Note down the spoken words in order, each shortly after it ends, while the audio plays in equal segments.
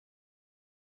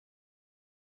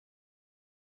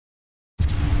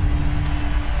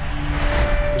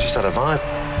just had a vibe,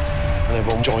 and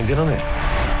everyone joined in on it.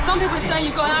 Some people are saying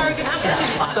you've got an arrogant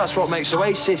attitude. That's what makes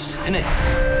Oasis, isn't it?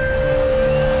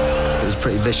 It was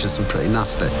pretty vicious and pretty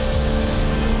nasty.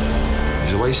 It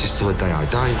was Oasis till the day I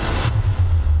died.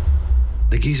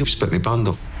 The geezer split my band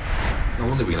up. No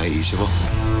wonder we hate each other.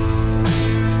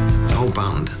 No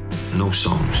band, no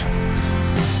songs.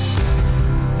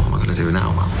 What am I going to do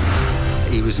now, man?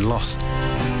 He was lost.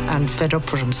 And fed up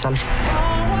with himself.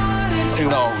 Who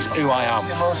knows who I am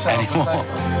anymore?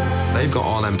 They've got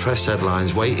all them press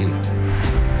headlines waiting.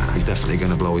 He's definitely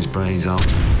going to blow his brains out.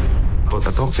 But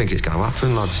I don't think it's going to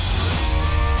happen, lads.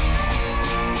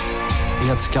 He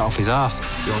had to get off his arse.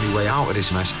 The only way out of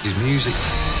this mess is music.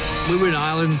 We were in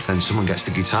Ireland. Then someone gets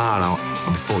the guitar out,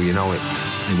 and before you know it...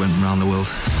 He went around the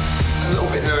world. A little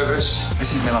bit nervous.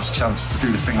 This is my last chance to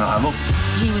do the thing that I love.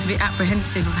 He was a bit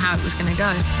apprehensive of how it was going to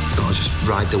go. Gotta just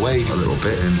ride the wave a little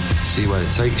bit and see where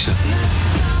it takes you.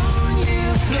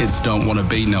 Kids don't want to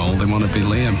be Noel, they want to be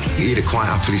Liam. He'd have quite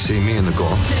happily seen me in the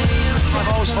gutter. I've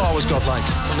always thought I was godlike,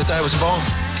 from the day I was born.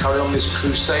 Carry on this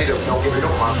crusade of not giving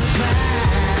up, man.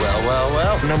 Well.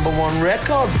 #1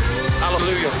 record.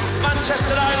 Hallelujah.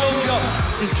 Manchester, I love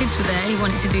you. His kids were there, he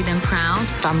wanted to do them proud.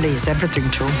 Family is everything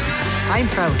to him. I'm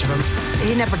proud of him.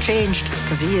 He never changed,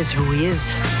 because he is who he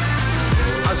is.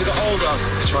 As I got older,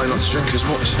 I try not to drink as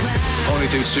much. I only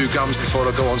do 2 grams before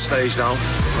I go on stage now,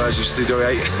 whereas I used to do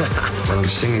 8. When I'm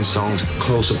singing songs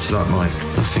close up to that mic,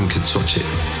 nothing could touch it.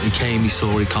 He came, he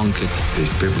saw, he conquered.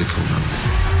 It's biblical, man.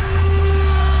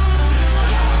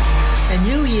 A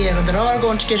new year, and they're all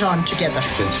going to get on together.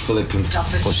 Prince Philip and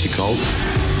Pussy Cole.